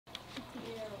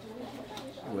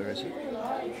Where is it?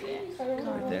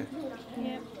 Right there?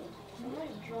 Yeah.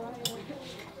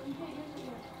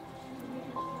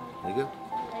 There you go.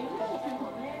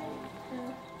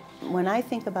 When I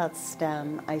think about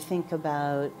STEM, I think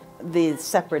about the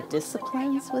separate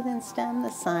disciplines within STEM, the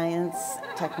science,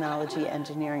 technology,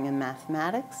 engineering, and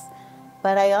mathematics.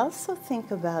 But I also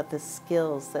think about the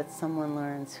skills that someone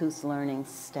learns who's learning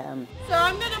STEM. So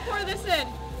I'm going to pour this in.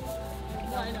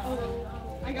 I know.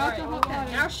 I got the hot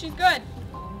water. Now she's good.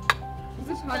 Is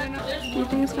this hot enough? Do you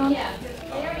think it's gone?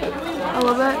 A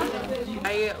little bit.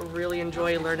 I really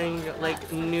enjoy learning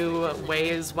like new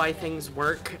ways why things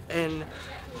work, and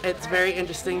it's very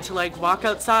interesting to like walk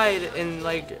outside and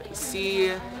like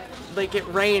see like it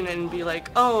rain and be like,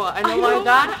 oh, I know why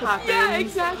that happened. Yeah,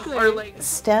 exactly. Or like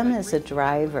STEM is a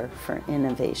driver for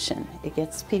innovation. It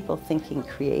gets people thinking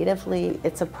creatively.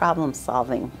 It's a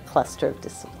problem-solving cluster of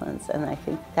disciplines, and I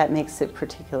think that makes it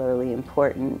particularly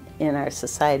important in our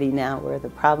society now, where the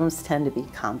problems tend to be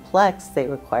complex. They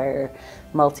require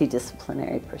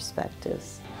multidisciplinary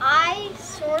perspectives. I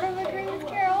sort of agree with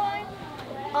Caroline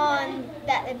on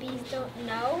that the bees don't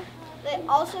know. I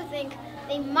also think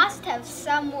they must have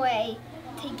some way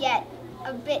to get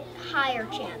a bit higher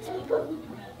chance.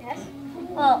 Yes?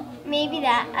 Well, maybe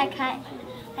that. I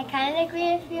kind of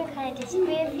agree with you, kind of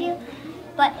disagree with you.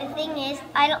 But the thing is,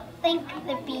 I don't think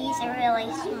the bees are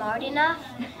really smart enough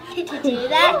to do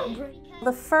that.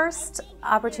 The first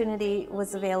opportunity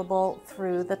was available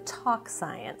through the Talk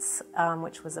Science,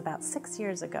 which was about 6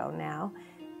 years ago now.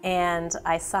 And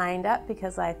I signed up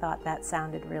because I thought that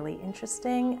sounded really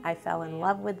interesting. I fell in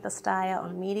love with the style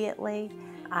immediately.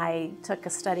 I took a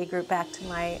study group back to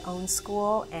my own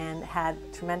school and had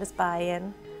tremendous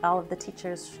buy-in. All of the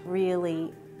teachers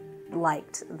really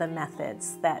liked the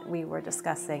methods that we were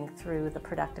discussing through the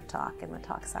productive talk and the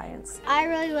Talk Science. I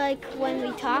really like when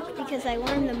we talk because I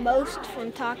learn the most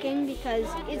from talking, because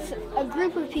it's a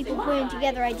group of people putting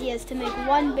together ideas to make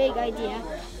one big idea,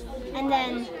 and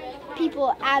then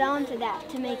people add on to that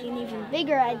to make an even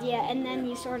bigger idea, and then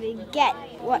you sort of get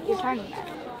what you're talking about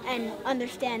and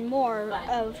understand more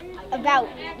about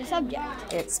the subject.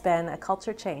 It's been a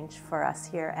culture change for us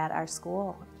here at our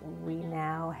school. We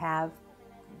now have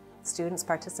students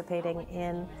participating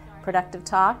in productive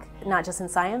talk, not just in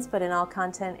science, but in all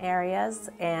content areas,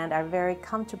 and are very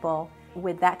comfortable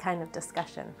with that kind of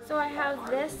discussion. So I have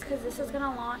this because this is going to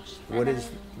launch. What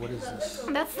is this?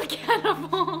 That's the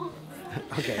cannibal.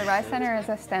 Okay. The Rise Center is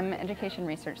a STEM education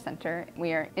research center.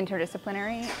 We are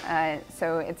interdisciplinary,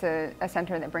 so it's a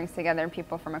center that brings together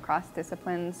people from across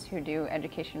disciplines who do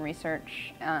education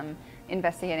research,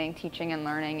 investigating, teaching, and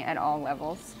learning at all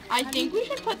levels. I think we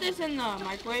should put this in the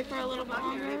microwave for a little bit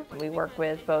longer. We work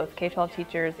with both K-12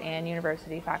 teachers and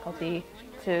university faculty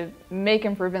to make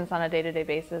improvements on a day-to-day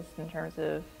basis in terms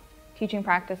of teaching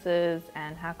practices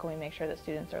and how can we make sure that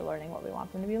students are learning what we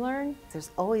want them to be learning.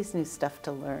 There's always new stuff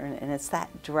to learn, and it's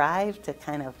that drive to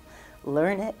kind of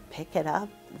learn it, pick it up,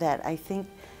 that I think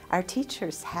our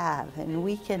teachers have, and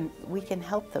we can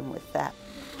help them with that.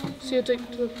 See, I take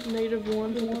the native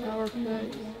ones and the power pack.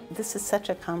 This is such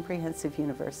a comprehensive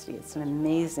university. It's an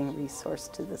amazing resource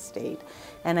to the state,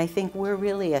 and I think we're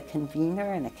really a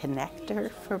convener and a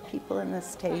connector for people in the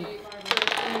state.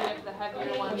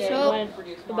 So,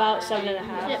 about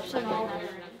 7.5. Yep, 7.5.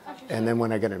 And then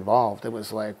when I got involved, it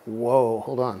was like, whoa,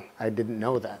 hold on, I didn't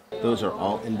know that. Those are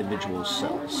all individual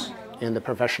cells. And the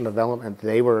professional development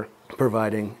they were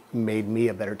providing made me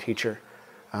a better teacher.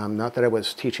 Not that I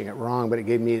was teaching it wrong, but it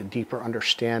gave me a deeper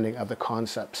understanding of the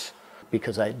concepts,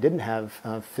 because I didn't have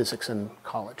physics in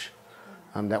college.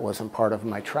 That wasn't part of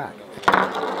my track.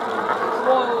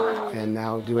 And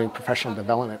now doing professional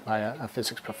development by a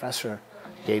physics professor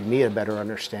gave me a better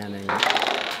understanding.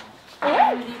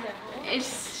 It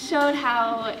showed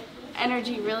how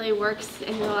energy really works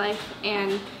in your life,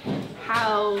 and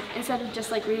how instead of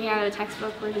just like reading out of a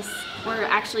textbook, we're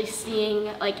actually seeing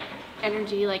like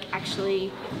energy like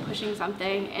actually pushing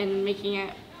something and making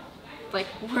it like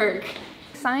work.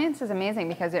 Science is amazing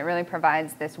because it really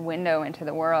provides this window into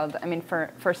the world. I mean,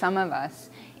 for some of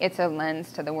us, it's a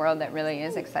lens to the world that really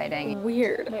is exciting.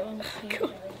 Weird.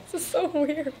 This is so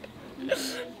weird.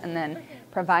 And then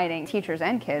providing teachers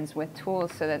and kids with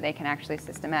tools so that they can actually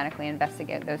systematically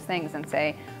investigate those things and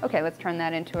say, okay, let's turn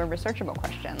that into a researchable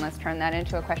question. Let's turn that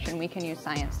into a question we can use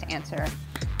science to answer.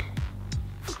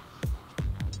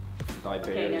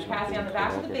 Okay, now Cassie, on the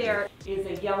back of the bear is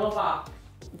a yellow box.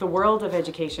 The world of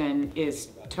education is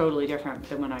totally different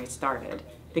than when I started.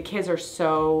 The kids are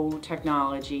so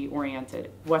technology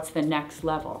oriented. What's the next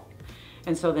level?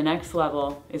 And so the next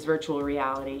level is virtual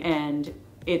reality, and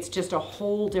it's just a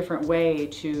whole different way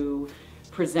to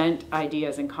present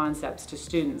ideas and concepts to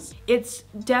students. It's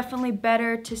definitely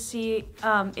better to see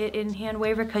it in hand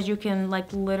waver because you can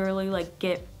like literally like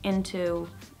get into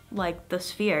like the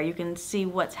sphere. You can see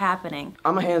what's happening.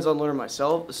 I'm a hands-on learner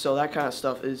myself, so that kind of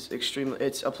stuff is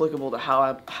it's applicable to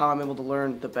how I'm able to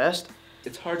learn the best.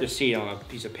 It's hard to see on a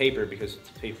piece of paper because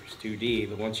the paper's 2D,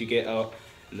 but once you get out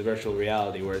in the virtual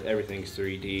reality where everything's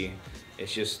 3D,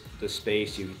 it's just the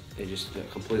space, it's just a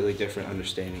completely different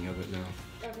understanding of it now.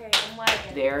 Okay, and why?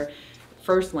 Their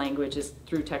first language is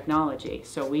through technology,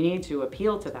 so we need to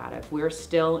appeal to that. If we're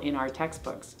still in our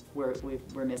textbooks, we're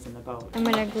missing the boat. I'm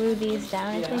gonna glue these down,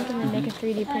 I think, and then make a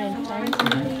 3D printed fence.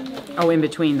 Oh, in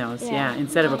between those, Yeah.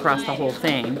 instead of across the whole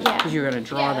thing, Yeah. because you're going to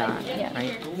draw that,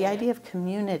 right? The idea of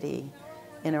community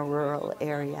in a rural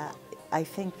area, I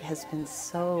think, has been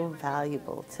so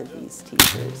valuable to these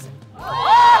teachers.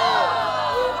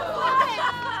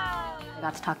 I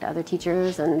got to talk to other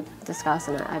teachers and discuss,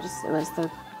 and it was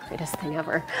the greatest thing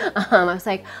ever. I was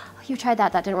like, oh, you tried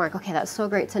that didn't work. Okay, that's so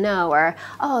great to know. Or,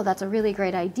 oh, that's a really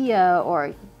great idea.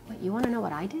 Or, what, you want to know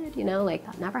what I did? You know, like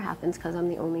that never happens because I'm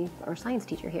the only science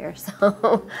teacher here. So,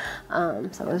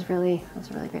 so it was a really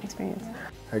great experience.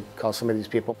 I call some of these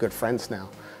people good friends now.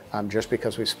 Just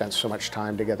because we've spent so much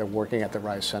time together working at the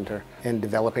RISE Center and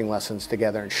developing lessons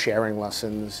together and sharing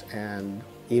lessons and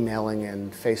emailing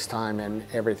and FaceTime and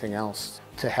everything else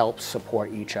to help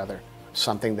support each other,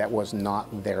 something that was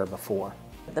not there before.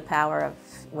 The power of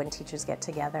when teachers get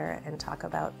together and talk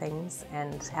about things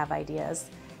and have ideas,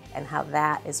 and how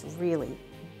that is really,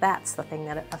 that's the thing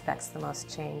that affects the most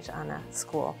change on a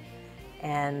school.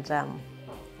 And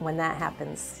when that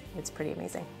happens, it's pretty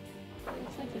amazing.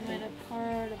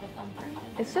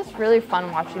 It's just really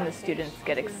fun watching the students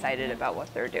get excited about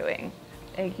what they're doing.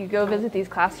 Like, you go visit these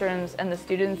classrooms and the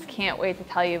students can't wait to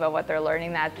tell you about what they're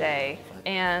learning that day.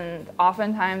 And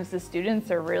oftentimes the students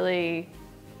are really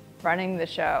running the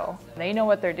show. They know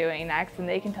what they're doing next and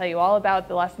they can tell you all about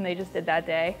the lesson they just did that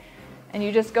day. And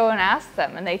you just go and ask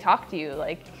them and they talk to you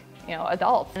like, you know,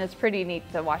 adults. And it's pretty neat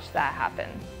to watch that happen.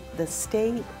 The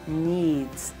state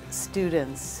needs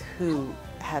students who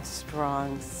have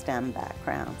strong STEM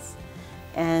backgrounds.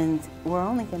 And we're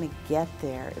only going to get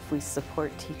there if we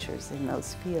support teachers in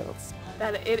those fields.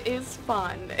 That it is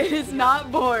fun. It is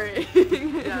not boring.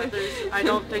 Yeah, I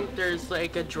don't think there's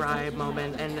like a dry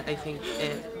moment, and I think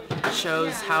it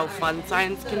shows how fun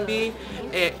science can be.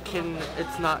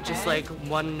 It's not just like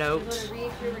one note.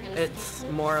 It's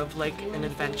more of like an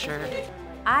adventure.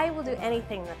 I will do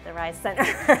anything that the RISE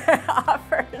Center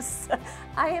offers.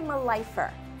 I am a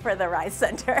lifer for the RISE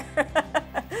Center.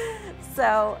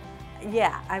 So,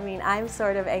 yeah, I mean, I'm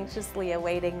sort of anxiously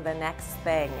awaiting the next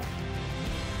thing.